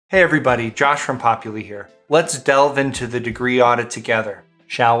Hey everybody, Josh from Populi here. Let's delve into the degree audit together,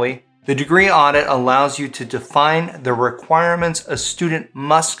 shall we? The degree audit allows you to define the requirements a student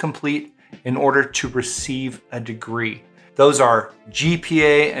must complete in order to receive a degree. Those are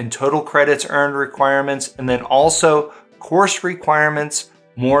GPA and total credits earned requirements, and then also course requirements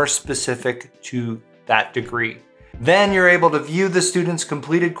more specific to that degree. Then you're able to view the student's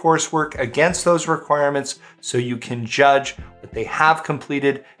completed coursework against those requirements so you can judge what they have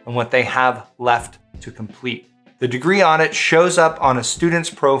completed and what they have left to complete. The degree audit shows up on a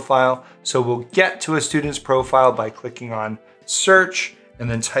student's profile, so we'll get to a student's profile by clicking on search and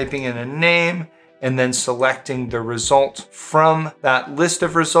then typing in a name and then selecting the result from that list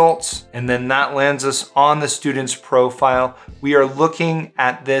of results, and then that lands us on the student's profile. We are looking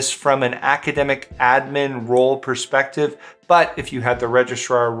at this from an academic admin role perspective, but if you had the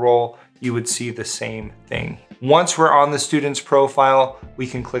registrar role, you would see the same thing. Once we're on the student's profile, we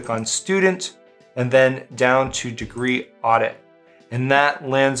can click on student and then down to degree audit. And that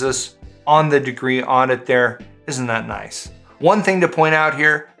lands us on the degree audit there. Isn't that nice? One thing to point out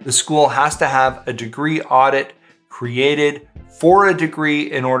here, the school has to have a degree audit created for a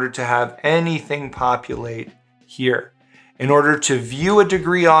degree in order to have anything populate here. In order to view a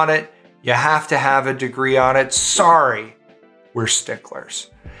degree audit, you have to have a degree audit. Sorry, we're sticklers.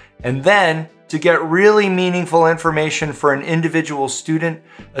 And then to get really meaningful information for an individual student,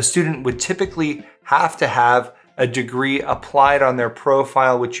 a student would typically have to have a degree applied on their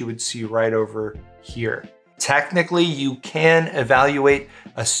profile, which you would see right over here. Technically, you can evaluate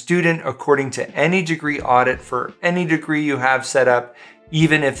a student according to any degree audit for any degree you have set up,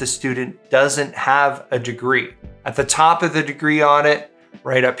 even if the student doesn't have a degree. At the top of the degree audit,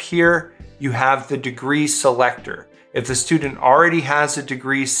 right up here, you have the degree selector. If the student already has a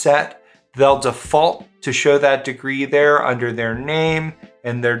degree set, they'll default to show that degree there under their name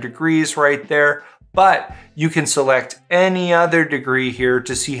and their degrees right there. But you can select any other degree here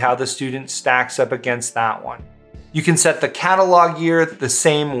to see how the student stacks up against that one. You can set the catalog year the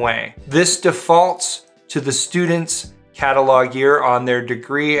same way. This defaults to the student's catalog year on their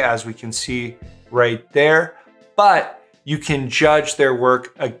degree, as we can see right there, but you can judge their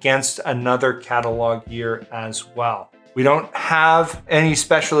work against another catalog year as well. We don't have any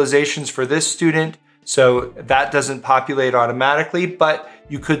specializations for this student, so that doesn't populate automatically, but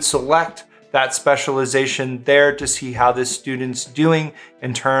you could select that specialization there to see how this student's doing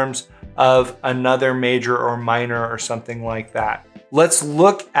in terms of another major or minor or something like that. Let's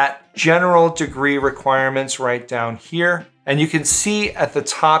look at general degree requirements right down here. And you can see at the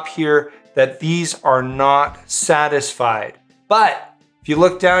top here that these are not satisfied. But if you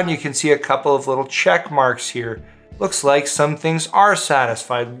look down, you can see a couple of little check marks here. Looks like some things are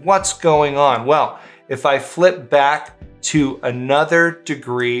satisfied. What's going on? Well, if I flip back to another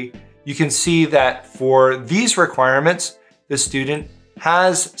degree, you can see that for these requirements, the student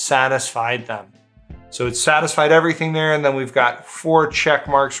has satisfied them. So it's satisfied everything there, and then we've got 4 check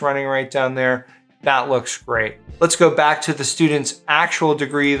marks running right down there. That looks great. Let's go back to the student's actual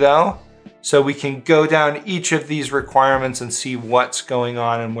degree though, so we can go down each of these requirements and see what's going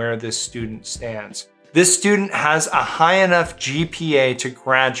on and where this student stands. This student has a high enough GPA to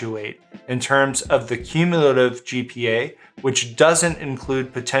graduate in terms of the cumulative GPA, which doesn't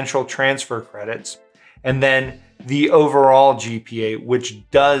include potential transfer credits, and then the overall GPA, which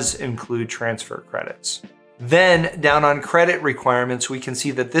does include transfer credits. Then down on credit requirements, we can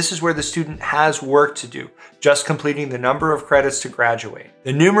see that this is where the student has work to do, just completing the number of credits to graduate.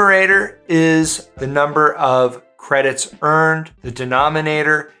 The numerator is the number of credits earned. The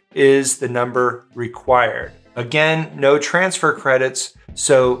denominator is the number required. Again, no transfer credits,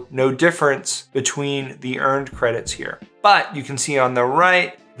 so no difference between the earned credits here. But you can see on the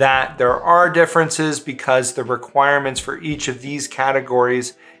right that there are differences because the requirements for each of these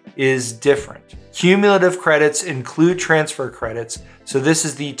categories is different. Cumulative credits include transfer credits, so this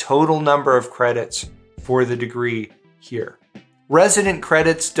is the total number of credits for the degree here. Resident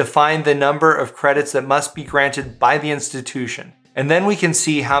credits define the number of credits that must be granted by the institution. And then we can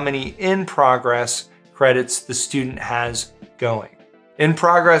see how many in-progress credits the student has going.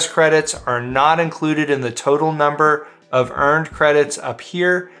 In-progress credits are not included in the total number of earned credits up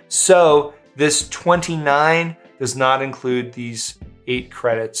here, so this 29 does not include these 8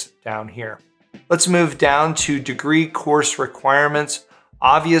 credits down here. Let's move down to degree course requirements.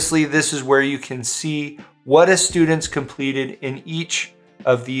 Obviously, this is where you can see what a student's completed in each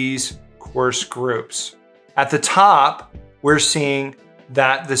of these course groups. At the top, we're seeing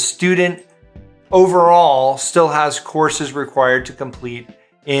that the student overall still has courses required to complete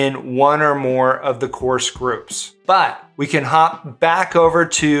in one or more of the course groups. But we can hop back over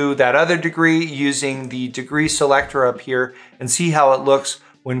to that other degree using the degree selector up here and see how it looks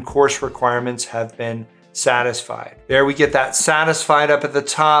when course requirements have been satisfied. There we get that satisfied up at the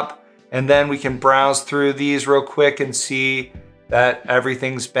top, and then we can browse through these real quick and see that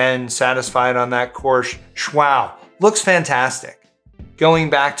everything's been satisfied on that course. Wow, looks fantastic. Going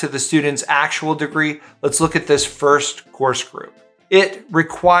back to the student's actual degree, let's look at this first course group. It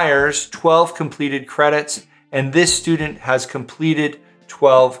requires 12 completed credits, and this student has completed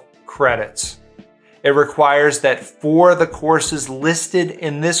 12 credits. It requires that for the courses listed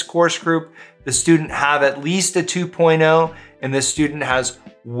in this course group, the student have at least a 2.0, and the student has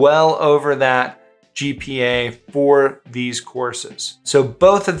well over that GPA for these courses. So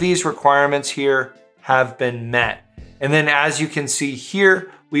both of these requirements here have been met. And then as you can see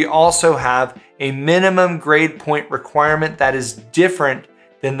here, we also have a minimum grade point requirement that is different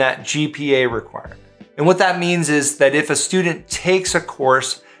than that GPA requirement. And what that means is that if a student takes a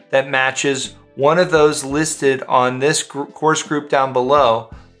course that matches one of those listed on this course group down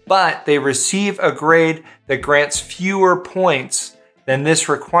below, but they receive a grade that grants fewer points than this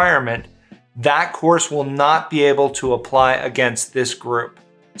requirement, that course will not be able to apply against this group.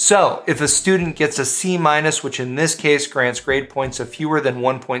 So if a student gets a C-, which in this case grants grade points of fewer than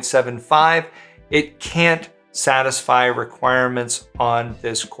 1.75, it can't satisfy requirements on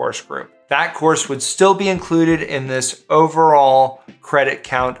this course group. That course would still be included in this overall credit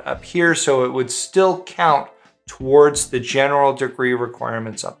count up here, so it would still count towards the general degree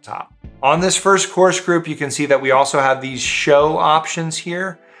requirements up top. On this first course group, you can see that we also have these show options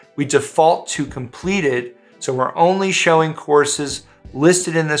here. We default to completed, so we're only showing courses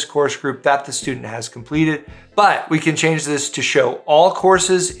listed in this course group that the student has completed, but we can change this to show all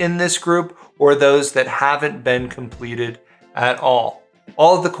courses in this group or those that haven't been completed at all.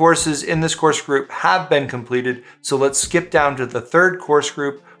 All of the courses in this course group have been completed, so let's skip down to the third course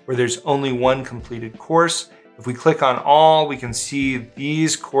group where there's only one completed course. If we click on all, we can see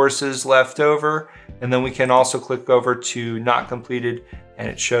these courses left over, and then we can also click over to not completed, and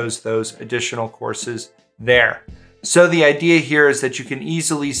it shows those additional courses there. So the idea here is that you can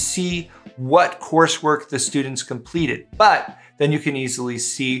easily see what coursework the students completed, but then you can easily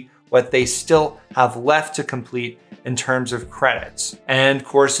see what they still have left to complete in terms of credits and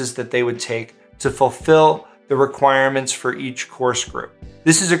courses that they would take to fulfill the requirements for each course group.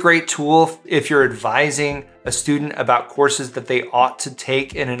 This is a great tool if you're advising a student about courses that they ought to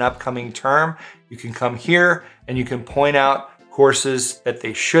take in an upcoming term. You can come here and you can point out courses that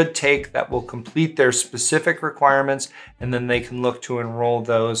they should take that will complete their specific requirements, and then they can look to enroll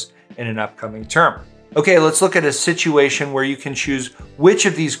those in an upcoming term. Okay, let's look at a situation where you can choose which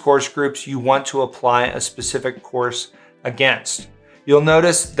of these course groups you want to apply a specific course against. You'll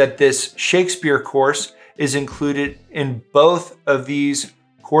notice that this Shakespeare course is included in both of these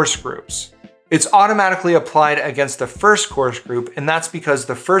course groups. It's automatically applied against the first course group, and that's because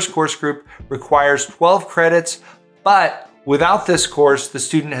the first course group requires 12 credits, but without this course, the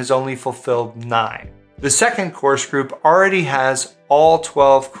student has only fulfilled 9. The second course group already has all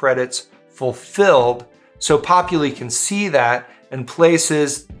 12 credits fulfilled, so Populi can see that and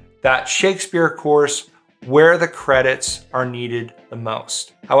places that Shakespeare course where the credits are needed the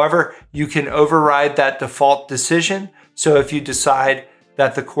most. However, you can override that default decision, so if you decide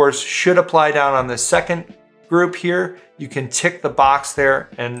that the course should apply down on the second group here, you can tick the box there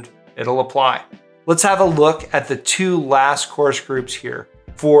and it'll apply. Let's have a look at the two last course groups here.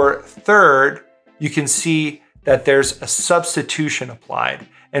 For third, you can see that there's a substitution applied.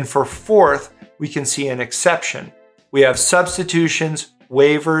 And for fourth, we can see an exception. We have substitutions,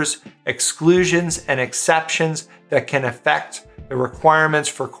 waivers, exclusions, and exceptions that can affect the requirements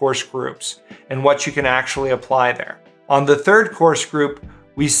for course groups and what you can actually apply there. On the third course group,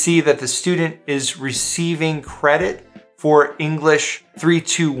 we see that the student is receiving credit for English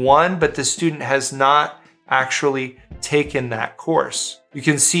 321, but the student has not actually taken that course. You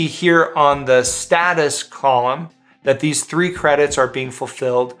can see here on the status column that these 3 credits are being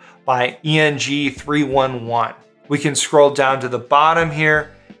fulfilled by ENG 311. We can scroll down to the bottom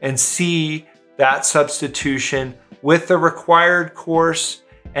here and see that substitution with the required course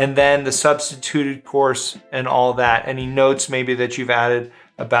and then the substituted course and all that. Any notes maybe that you've added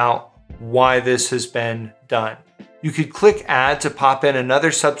about why this has been done. You could click add to pop in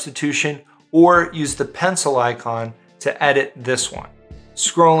another substitution or use the pencil icon to edit this one.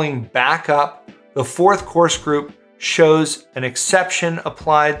 Scrolling back up, the fourth course group shows an exception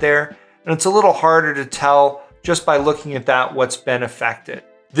applied there, and it's a little harder to tell just by looking at that what's been affected.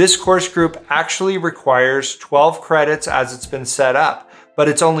 This course group actually requires 12 credits as it's been set up, but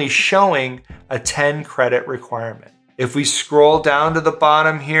it's only showing a 10 credit requirement. If we scroll down to the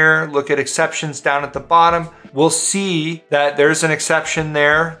bottom here, look at exceptions down at the bottom, we'll see that there's an exception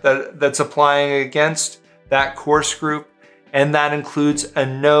there that's applying against that course group, and that includes a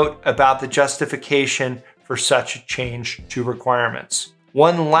note about the justification for such a change to requirements.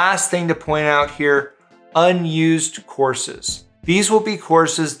 One last thing to point out here, unused courses. These will be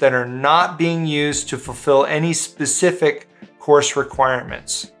courses that are not being used to fulfill any specific course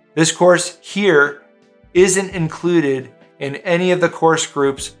requirements. This course here isn't included in any of the course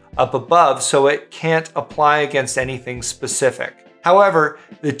groups up above, so it can't apply against anything specific. However,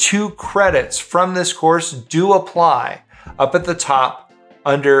 the 2 credits from this course do apply up at the top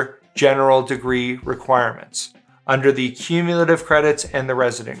under general degree requirements, under the cumulative credits and the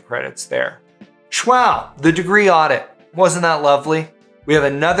resident credits there. Schwow, the degree audit. Wasn't that lovely? We have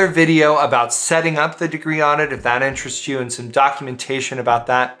another video about setting up the degree audit if that interests you, and some documentation about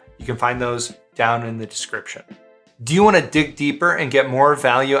that. You can find those down in the description. Do you want to dig deeper and get more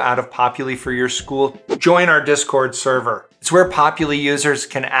value out of Populi for your school? Join our Discord server. It's where Populi users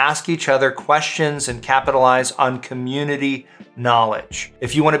can ask each other questions and capitalize on community knowledge.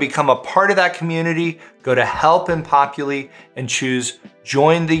 If you want to become a part of that community, go to Help in Populi and choose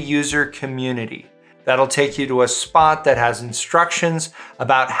Join the User Community. That'll take you to a spot that has instructions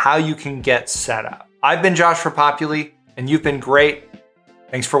about how you can get set up. I've been Josh for Populi, and you've been great.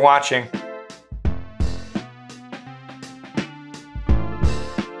 Thanks for watching.